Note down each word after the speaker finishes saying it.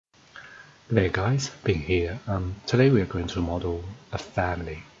Hey guys, Bing here. Today we are going to model a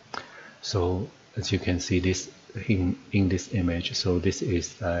family. So as you can see this in this image, so this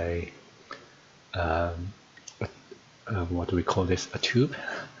is what do we call this? A tube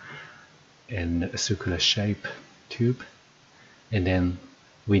and a circular shape tube, and then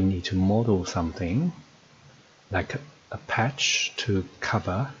we need to model something like a patch to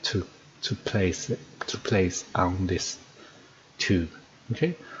cover to place on this tube.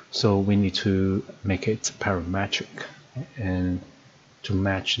 Okay, so we need to make it parametric and to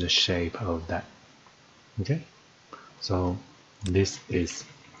match the shape of that. Okay, so this is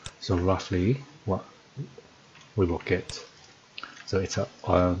roughly what we will get. So it's a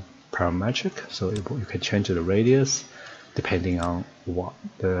parametric, so you can change the radius depending on what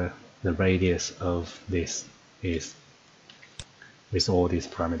the radius of this is with all these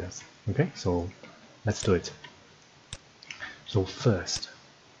parameters. Okay, so let's do it. So first,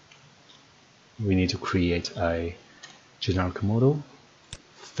 we need to create a generic model,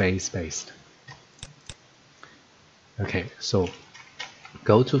 face-based. Okay, so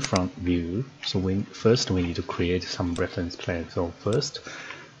go to front view. So first we need to create some reference plane. So first,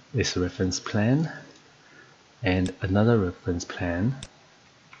 this reference plane and another reference plane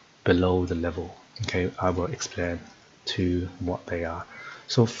below the level. Okay, I will explain to what they are.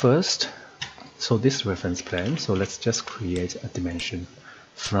 So first, so this reference plane, so let's just create a dimension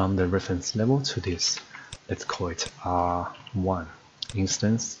from the reference level to this. Let's call it R1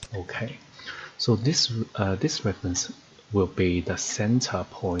 instance. Okay, so this reference will be the center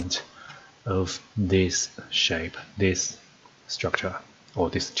point of this shape, this structure, or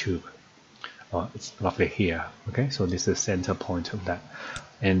this tube. It's roughly here. Okay, so this is the center point of that,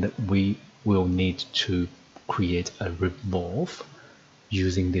 and we will need to create a revolve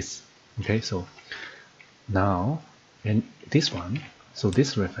using this. Okay, so now, and this one, so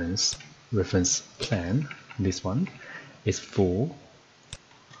this reference plane, this one is for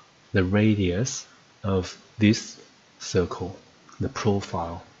the radius of this circle, the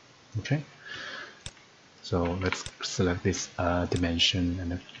profile. Okay, so let's select this dimension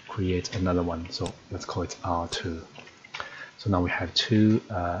and then create another one. So let's call it R2. So now we have two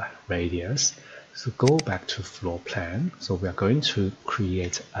radius. So go back to floor plan. So we are going to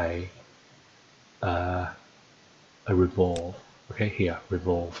create a revolve. Okay, here,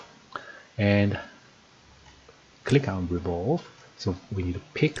 revolve, and click on revolve. So we need to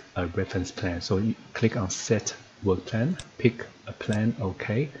pick a reference plane. So you click on set work plan, pick a plane,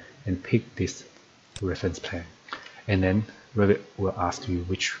 okay, and pick this reference plane, and then Revit will ask you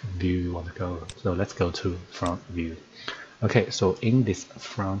which view you want to go. So let's go to front view. Okay, so in this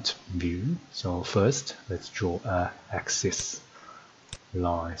front view, so first let's draw a axis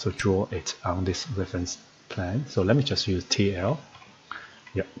line. So draw it on this reference plane. So let me just use TL.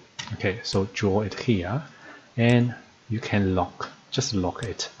 Yep. Okay, so draw it here, and you can just lock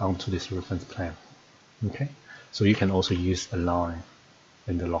it onto this reference plane. Okay, so you can also use a line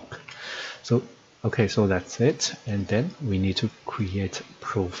in the lock. So okay, so that's it, and then we need to create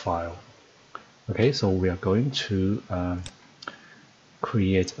profile. Okay, so we are going to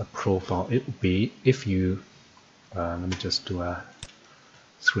create a profile. It would be if you let me just do a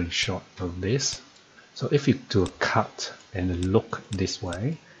screenshot of this. So if you do a cut and look this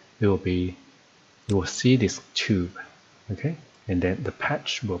way, it will be, you will see this tube. Okay, and then the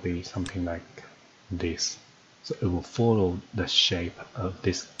patch will be something like this. So it will follow the shape of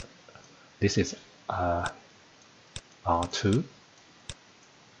this. This is R2.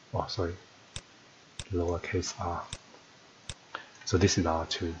 Oh, sorry, lowercase r. So this is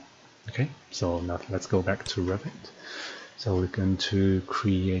R2. Okay, so now let's go back to Revit. So we're going to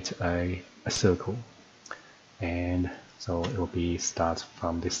create a circle, and so it will be start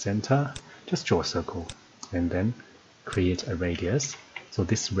from the center. Just draw a circle, and then create a radius. So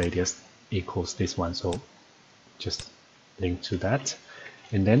this radius equals this one. So just link to that,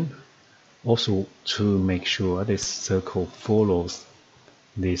 and then also to make sure this circle follows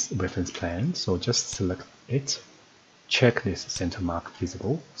this reference plane. So just select it. Check this center mark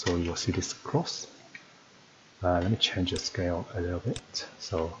visible, so you'll see this cross. Let me change the scale a little bit.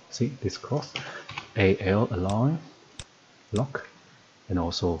 So see this cross, AL align, lock, and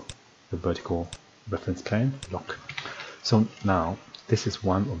also the vertical reference plane, lock. So now this is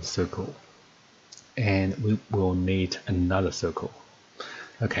one of the circle, and we will need another circle.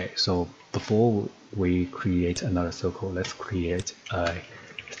 Okay, so before we create another circle, let's create a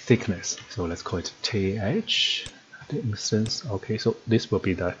thickness. So let's call it TH. Instance. Okay, so this will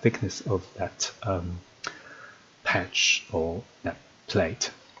be the thickness of that patch or that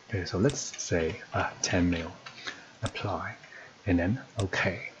plate. Okay, so let's say 10 mil. Apply, and then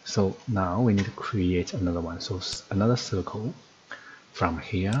okay. So now we need to create another one. So another circle from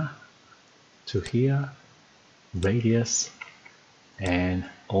here to here, radius, and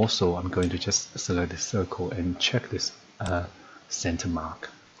also I'm going to just select the circle and check this center mark,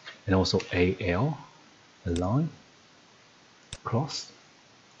 and also AL, align, cross,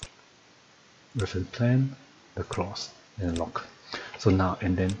 reference plane, the cross, and lock. So now,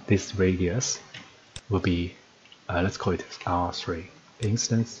 and then this radius will be, let's call it R3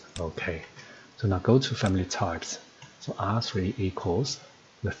 instance. Okay. So now go to family types. So R3 equals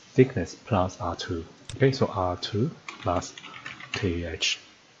the thickness plus R2. Okay, so R2 plus TH.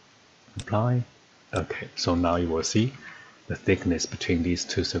 Apply. Okay, so now you will see the thickness between these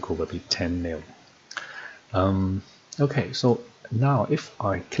two circles will be 10 mil. Okay, so now if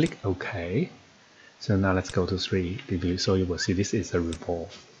I click OK, so now let's go to 3D view. So you will see this is a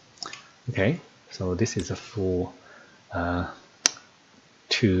revolve. Okay, so this is a full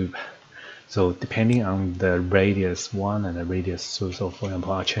tube. So depending on the radius 1 and the radius 2, so for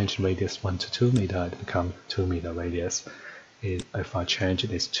example, I change radius 1 to 2 meter, it becomes 2 meter radius. If I change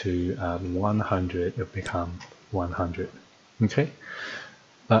this to 100, it will become 100. Okay,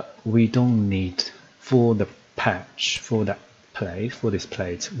 but we don't need for the patch, for that plate, for this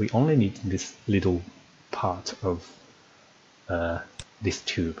plate, we only need this little part of this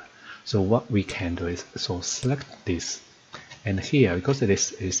tube. So what we can do is, so select this, and here, because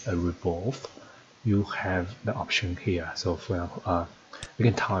this is a revolve, you have the option here. So for example, we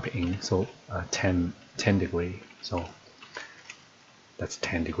can type in, so 10 degree, so that's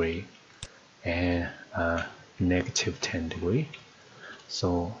 10 degree, and negative 10 degree.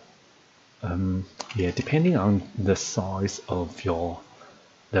 So yeah, depending on the size of your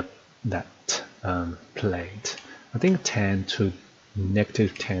that plate, I think 10 to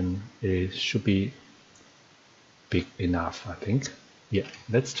negative 10 should be big enough. I think, yeah,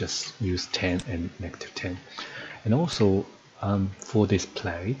 let's just use 10 and negative 10. And also for this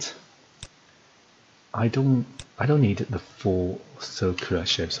plate, I don't need the full circular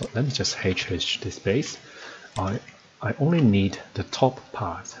shape, so let me just HH this base. I only need the top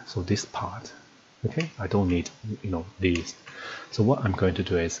part, so this part. Okay, I don't need, these. So what I'm going to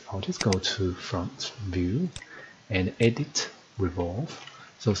do is I'll just go to front view and edit revolve.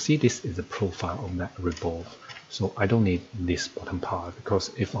 So see, this is the profile of that revolve. So I don't need this bottom part,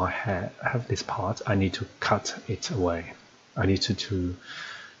 because if I have this part, I need to cut it away. I need to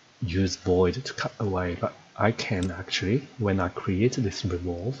use void to cut away, but I can actually, when I create this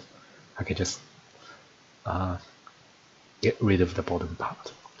revolve, I can just get rid of the bottom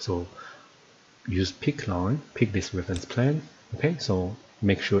part. So use pick line, pick this reference plane. Okay, so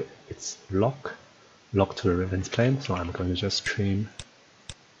make sure it's lock to the reference plane. So I'm going to just trim.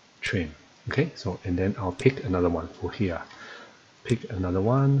 Okay, so and then I'll pick another one for here. Pick another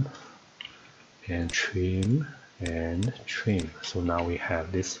one and trim and trim. So now we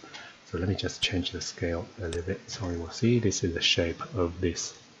have this. So let me just change the scale a little bit. So you will see this is the shape of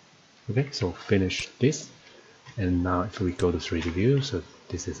this. Okay, so finish this. And now if we go to 3D view, so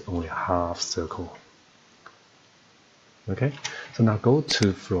this is only a half circle. Okay, so now go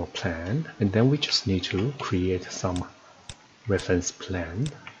to floor plan, and then we just need to create some reference plan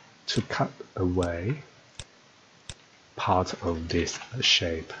to cut away part of this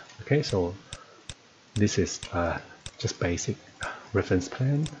shape. Okay, so this is just basic reference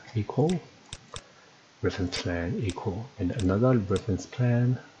plan equal, and another reference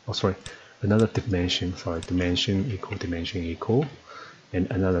plan, another dimension, dimension equal, and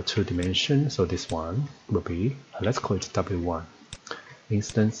another 2 dimension. So this one will be, let's call it W1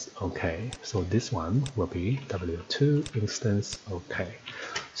 instance. Okay, so this one will be W2 instance. Okay,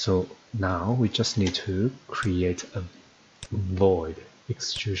 so now we just need to create a void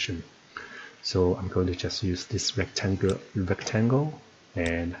extrusion. So I'm going to just use this rectangle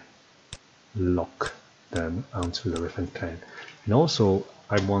and lock them onto the reference plane. And also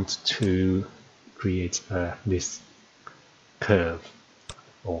I want to create this curve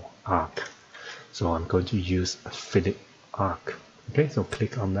or arc. So I'm going to use a fillet arc. Okay, so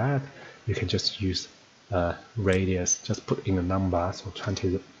click on that. You can just use radius, just put in a number, so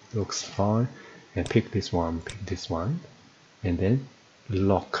 20 looks fine, and pick this one, and then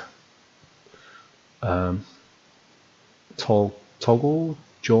lock. Toggle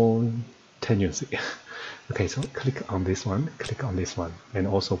join tendency. Okay, so click on this one, and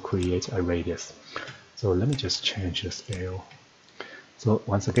also create a radius. So let me just change the scale. So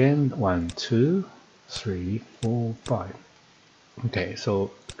once again, 1, 2, 3, 4, 5. Okay,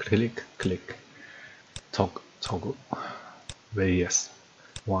 so click, toggle, radius,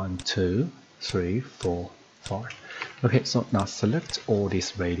 1, 2, 3, 4, 5. Okay, so now select all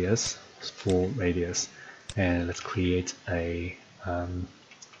these radius, 4 radius, and let's create a,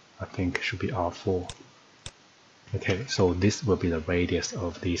 I think it should be R4. Okay, so this will be the radius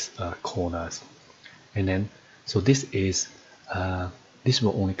of these corners, and then so this is this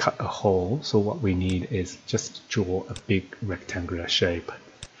will only cut a hole. So what we need is just draw a big rectangular shape.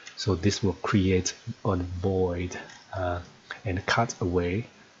 So this will create a void and cut away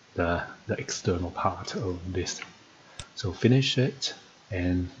the external part of this. So finish it,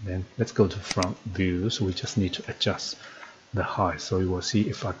 and then let's go to front view. So we just need to adjust the height. So you will see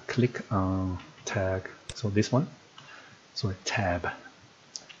if I click on tag, so this one, so tab.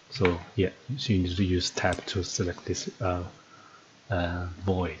 So yeah, so you need to use tab to select this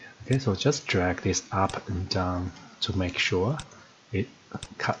void. Okay, so just drag this up and down to make sure it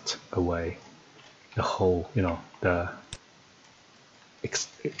cut away the whole, you know, the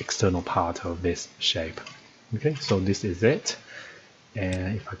external part of this shape. Okay, so this is it,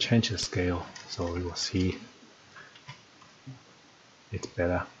 and if I change the scale, so you will see it's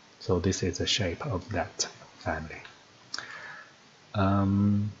better. So this is the shape of that family.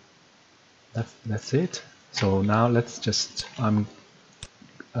 That's it. So now let's just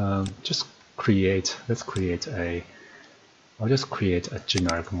create. Let's create a. I'll just create a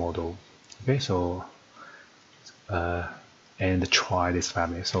generic model. Okay, so and try this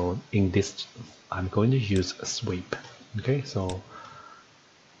family. So in this, I'm going to use a sweep. Okay, so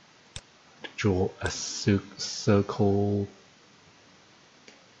draw a circle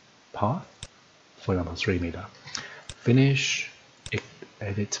path, for example 3 meter. Finish,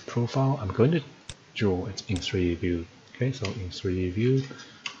 edit profile. I'm going to draw it in 3D view. Okay, so in 3D view,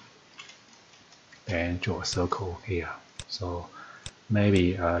 and draw a circle here. So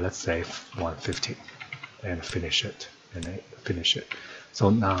maybe let's say 150, and finish it, So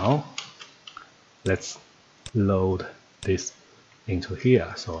now let's load this into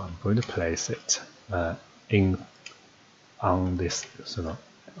here. So I'm going to place it on this, so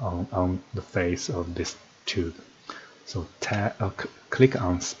on the face of this tube. So click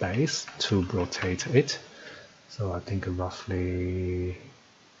on space to rotate it. So I think roughly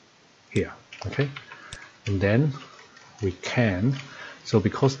here. Okay, and then we can. So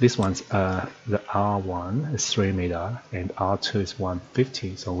because this one's the R1 is 3 meter and R2 is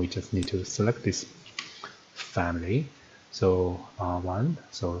 150, so we just need to select this family. So R1,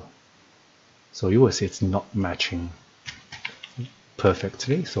 so you will see it's not matching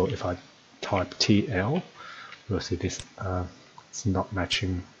perfectly. So if I type TL, you'll see this it's not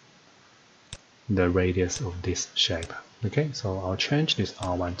matching the radius of this shape. Okay, so I'll change this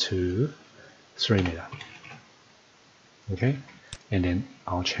R1 to 3 meter. Okay, and then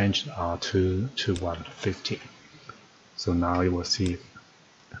I'll change R2 to 150. So now you will see,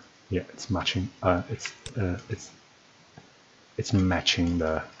 yeah, it's matching. It's matching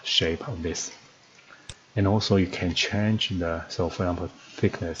the shape of this. And also you can change the, so for example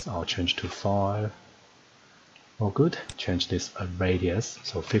thickness, I'll change to 5. Oh good. Change this radius,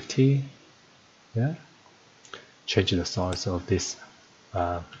 so 50. Yeah. Change the size of this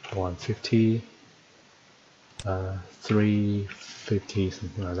 150. 350,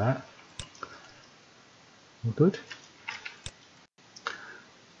 something like that. Good.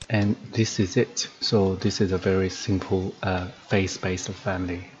 And this is it. So this is a very simple face-based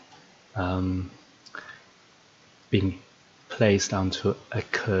family being placed onto a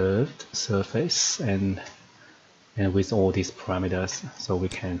curved surface, and with all these parameters, so we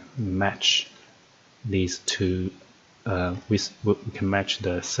can match these two. We can match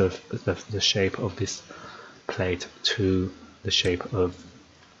the shape of this plate to the shape of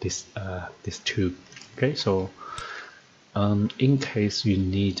this tube. Okay, so in case you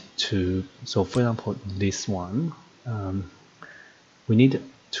need to, so for example this one, we need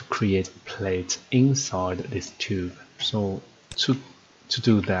to create a plate inside this tube. So to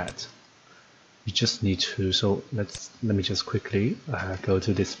do that, you just need to, so let me just quickly go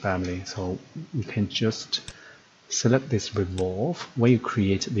to this family. So you can just select this Revolve. When you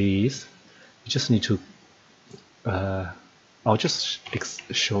create these, you just need to I'll just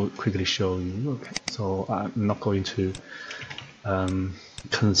quickly show you. Okay, so I'm not going to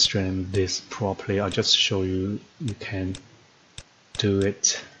constrain this properly. I'll just show you. You can do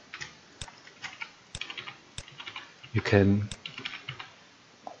it. You can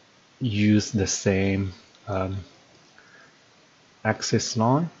use the same axis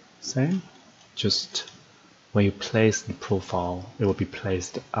line, same. Just when you place the profile, it will be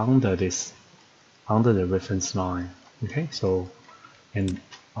placed under this, under the reference line. Okay, so, and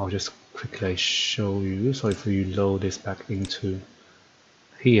I'll just quickly show you. So if you load this back into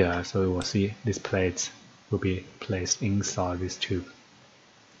here, so you will see this plate will be placed inside this tube.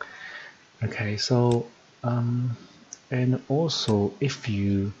 Okay, so and also if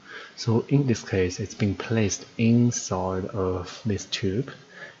you, so in this case it's being placed inside of this tube,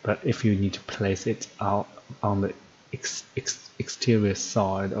 but if you need to place it out on the exterior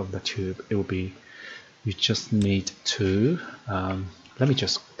side of the tube, it will be, you just need to let me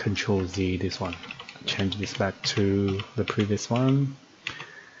just Control Z this one, change this back to the previous one,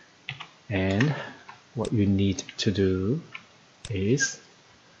 and what you need to do is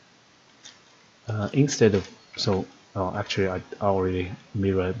instead of, so actually I already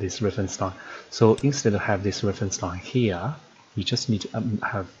mirrored this reference line, so instead of have this reference line here, you just need to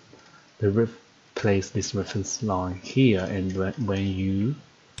have the place this reference line here, and when you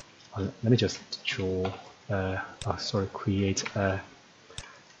let me just draw create a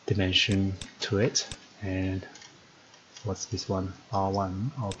dimension to it, and what's this one,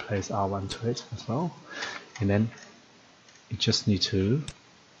 R1, I'll place R1 to it as well, and then you just need to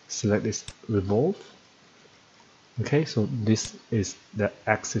select this Revolve. Okay, so this is the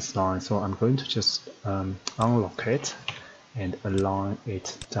axis line, so I'm going to just unlock it and align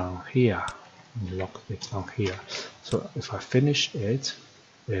it down here, lock it down here. So if I finish it,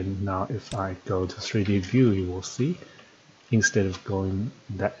 and now if I go to 3D view, you will see instead of going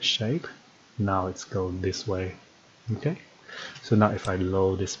that shape, now it's going this way. Okay, so now if I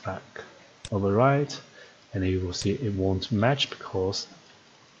load this back, override, and you will see it won't match because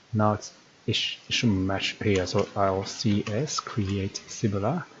now it should match here. So I'll CS create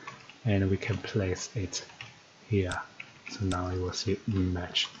similar, and we can place it here. So now you will see it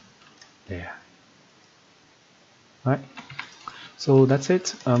match there. Right. So that's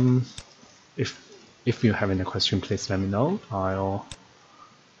it. If you have any question, please let me know. I'll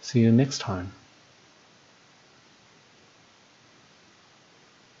see you next time.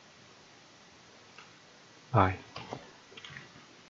 Bye.